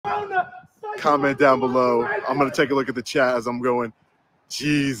comment down below. I'm going to take a look at the chat as I'm going.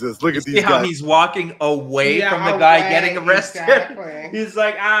 Jesus, look at these guys. See how he's walking away from the guy getting arrested? Exactly. He's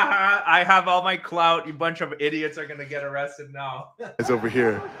like, I have all my clout. You bunch of idiots are going to get arrested now. It's over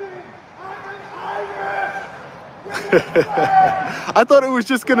here. I thought it was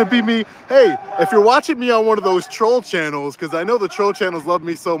just going to be me. Hey, if you're watching me on one of those troll channels, because I know the troll channels love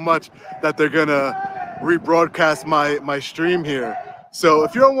me so much that they're going to rebroadcast my stream here. So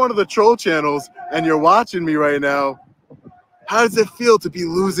if you're on one of the troll channels and you're watching me right now, how does it feel to be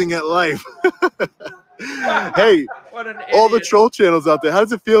losing at life? Hey, all the troll channels out there, how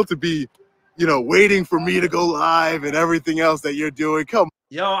does it feel to be, you know, waiting for me to go live and everything else that you're doing? Come on.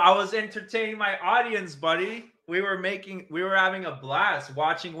 Yo, I was entertaining my audience, buddy. We were having a blast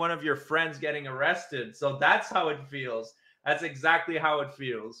watching one of your friends getting arrested. So that's how it feels. That's exactly how it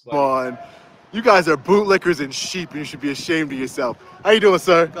feels. Buddy. Come on. You guys are bootlickers and sheep, and you should be ashamed of yourself. How you doing,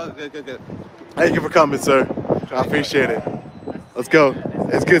 sir? Good. Thank you for coming, sir. I appreciate it. Let's go.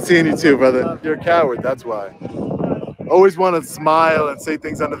 It's good seeing you too, brother. You're a coward, that's why. Always want to smile and say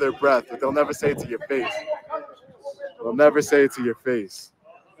things under their breath, but they'll never say it to your face. They'll never say it to your face.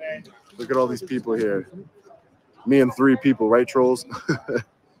 Look at all these people here. Me and 3 people, right, trolls?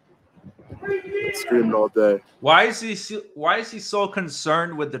 Screaming all day. Why is he so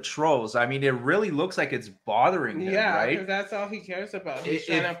concerned with the trolls? I mean, it really looks like it's bothering him, right? Because that's all he cares about. He's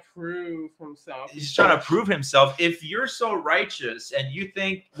trying to prove himself. He's trying to prove himself. If you're so righteous and you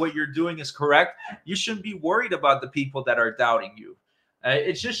think what you're doing is correct, you shouldn't be worried about the people that are doubting you.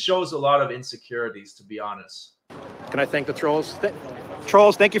 It just shows a lot of insecurities, to be honest. Can I thank the trolls?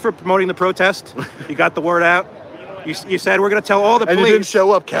 Trolls, thank you for promoting the protest. You got the word out. You said we're going to tell all the police. And you didn't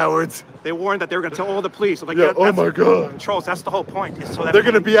show up, cowards. They warned that they were going to tell all the police. Like, yeah, oh my God. Trolls, that's the whole point. So that they're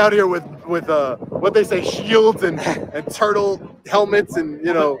going to be out here with what they say, shields and turtle helmets and,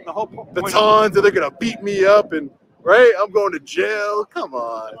 you know, batons, and they're going to beat me up and, right? I'm going to jail. Come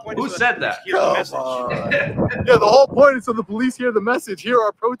on. Who said that? Come on. Yeah, the whole point is so the police hear the message. Hear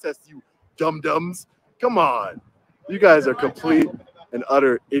our protest, you dum-dums. Come on. You guys are complete and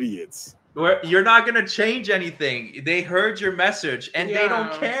utter idiots. You're not going to change anything. They heard your message and they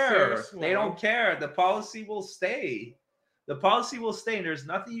don't care. Seriously. They don't care. The policy will stay. The policy will stay and there's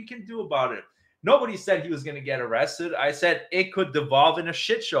nothing you can do about it. Nobody said he was going to get arrested. I said it could devolve in a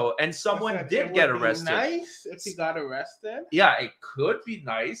shit show, and someone did get arrested. Nice if he got arrested. Yeah, it could be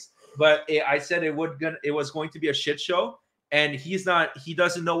nice, but I said it was going to be a shit show. And he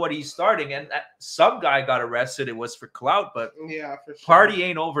doesn't know what he's starting. And some guy got arrested. It was for clout, but yeah, for sure. Party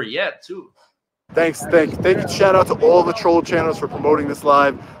ain't over yet, too. Thank you. Shout out to all the troll channels for promoting this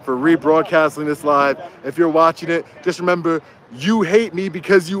live, for rebroadcasting this live. If you're watching it, just remember, you hate me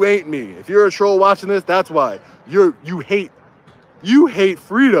because you ain't me. If you're a troll watching this, that's why. You hate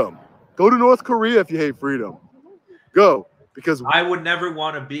freedom. Go to North Korea if you hate freedom. Go, because I would never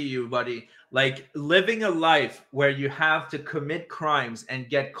want to be you, buddy. Like, living a life where you have to commit crimes and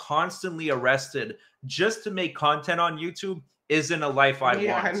get constantly arrested just to make content on YouTube isn't a life I want.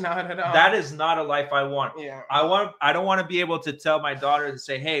 Yeah, not at all. That is not a life I want. Yeah. I don't want to be able to tell my daughter to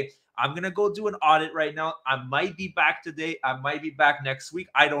say, hey, I'm going to go do an audit right now. I might be back today. I might be back next week.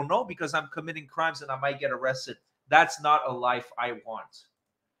 I don't know because I'm committing crimes and I might get arrested. That's not a life I want.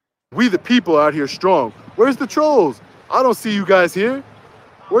 We the people out here strong. Where's the trolls? I don't see you guys here.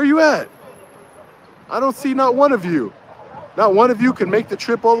 Where are you at? I don't see not one of you. Not one of you can make the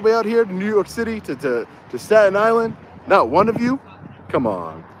trip all the way out here to New York City to Staten Island. Not one of you. Come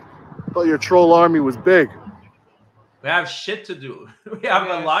on. I thought your troll army was big. We have shit to do. We have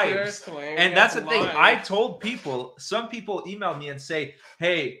a lives. And that's the thing. I told people, some people email me and say,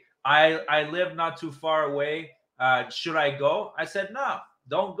 hey, I live not too far away. Should I go? I said, no,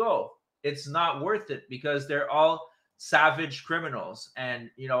 don't go. It's not worth it because they're all savage criminals and,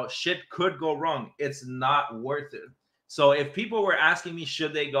 you know, shit could go wrong. It's not worth it. So if people were asking me,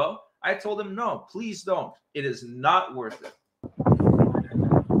 should they go? I told them, no, please don't. It is not worth it.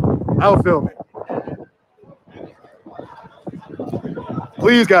 I'll film it.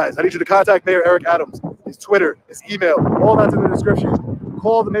 Please, guys, I need you to contact Mayor Eric Adams. His Twitter, his email, all that's in the description.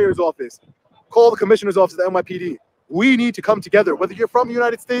 Call the mayor's office. Call the commissioner's office at the NYPD. We need to come together. Whether you're from the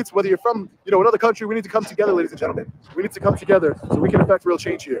United States, whether you're from, you know, another country, we need to come together, ladies and gentlemen. We need to come together so we can affect real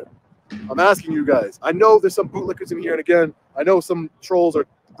change here. I'm asking you guys. I know there's some bootlickers in here, and again, I know some trolls are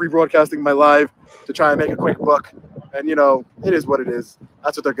rebroadcasting my live to try and make a quick buck. And, you know, it is what it is.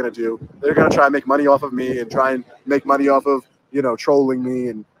 That's what they're going to do. They're going to try and make money off of me and try and make money off of, you know, trolling me.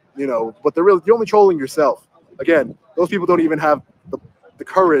 And, you know, but you're only trolling yourself. Again, those people don't even have the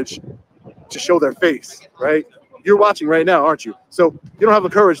courage to show their face, right? You're watching right now, aren't you? So you don't have the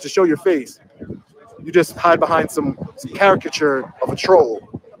courage to show your face. You just hide behind some caricature of a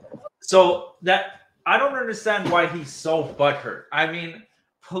troll. So that I don't understand why he's so butthurt. I mean,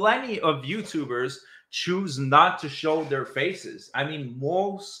 plenty of YouTubers choose not to show their faces. I mean,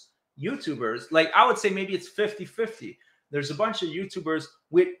 most YouTubers, like I would say maybe it's 50-50. There's a bunch of YouTubers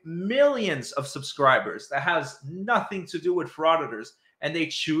with millions of subscribers that has nothing to do with Frauditors, and they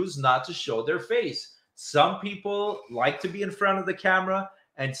choose not to show their face. Some people like to be in front of the camera,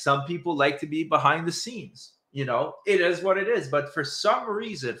 and some people like to be behind the scenes. You know, it is what it is. But for some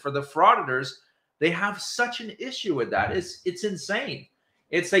reason, for the Frauditors, they have such an issue with that. It's insane.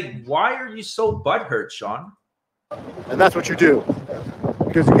 It's like, why are you so butthurt, Sean? And that's what you do.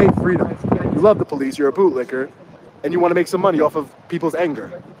 Because you hate freedom. You love the police. You're a bootlicker. And you want to make some money off of people's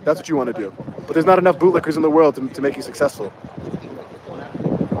anger. That's what you want to do. But there's not enough bootlickers in the world to make you successful.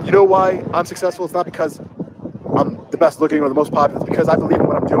 You know why I'm successful? It's not because I'm the best looking or the most popular. It's because I believe in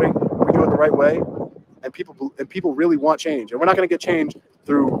what I'm doing. We do it the right way. And people really want change. And we're not going to get change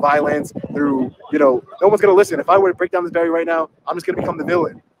through violence, through, you know, no one's going to listen. If I were to break down this barrier right now, I'm just going to become the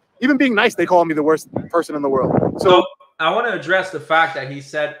villain. Even being nice, they call me the worst person in the world. So I want to address the fact that he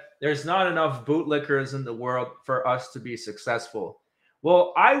said there's not enough bootlickers in the world for us to be successful.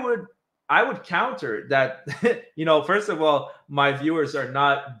 Well, I would counter that, you know, first of all, my viewers are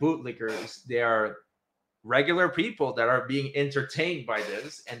not bootlickers. They are regular people that are being entertained by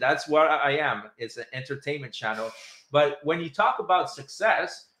this. And that's what I am. It's an entertainment channel. But when you talk about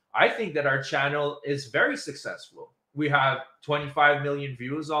success, I think that our channel is very successful. We have 25 million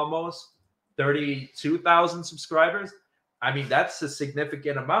views, almost 32,000 subscribers. I mean, that's a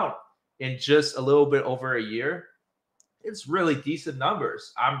significant amount in just a little bit over a year. It's really decent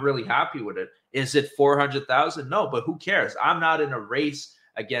numbers. I'm really happy with it. Is it 400,000? No, but who cares? I'm not in a race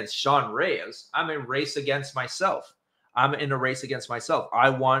against Sean Reyes. I'm in a race against myself. I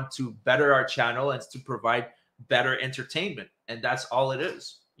want to better our channel and to provide better entertainment. And that's all it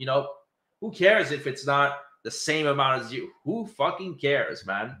is. You know, who cares if it's not the same amount as you? Who fucking cares,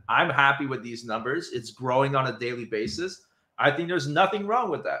 man? I'm happy with these numbers. It's growing on a daily basis. I think there's nothing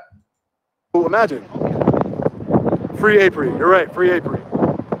wrong with that. Well, imagine. Free April. You're right. Free April.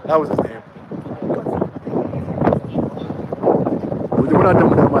 That was his name. We're not done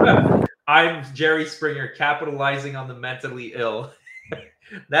with that money. I'm Jerry Springer, capitalizing on the mentally ill.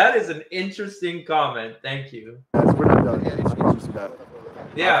 That is an interesting comment. Thank you. Yes, we're not done. I promise you that.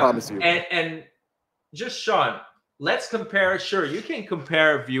 Yeah. I promise you. And just Sean, let's compare. Sure, you can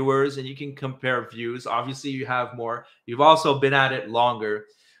compare viewers and you can compare views. Obviously, you have more. You've also been at it longer.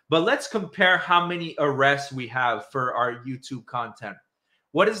 But let's compare how many arrests we have for our YouTube content.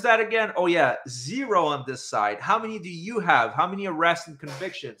 What is that again? Oh, yeah, 0 on this side. How many do you have? How many arrests and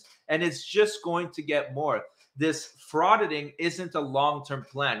convictions? And it's just going to get more. This frauditing isn't a long-term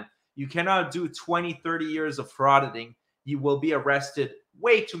plan. You cannot do 20, 30 years of frauditing. You will be arrested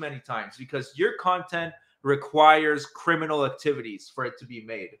way too many times because your content requires criminal activities for it to be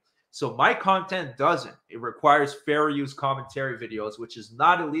made. So my content doesn't. It requires fair use commentary videos, which is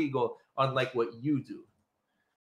not illegal, unlike what you do.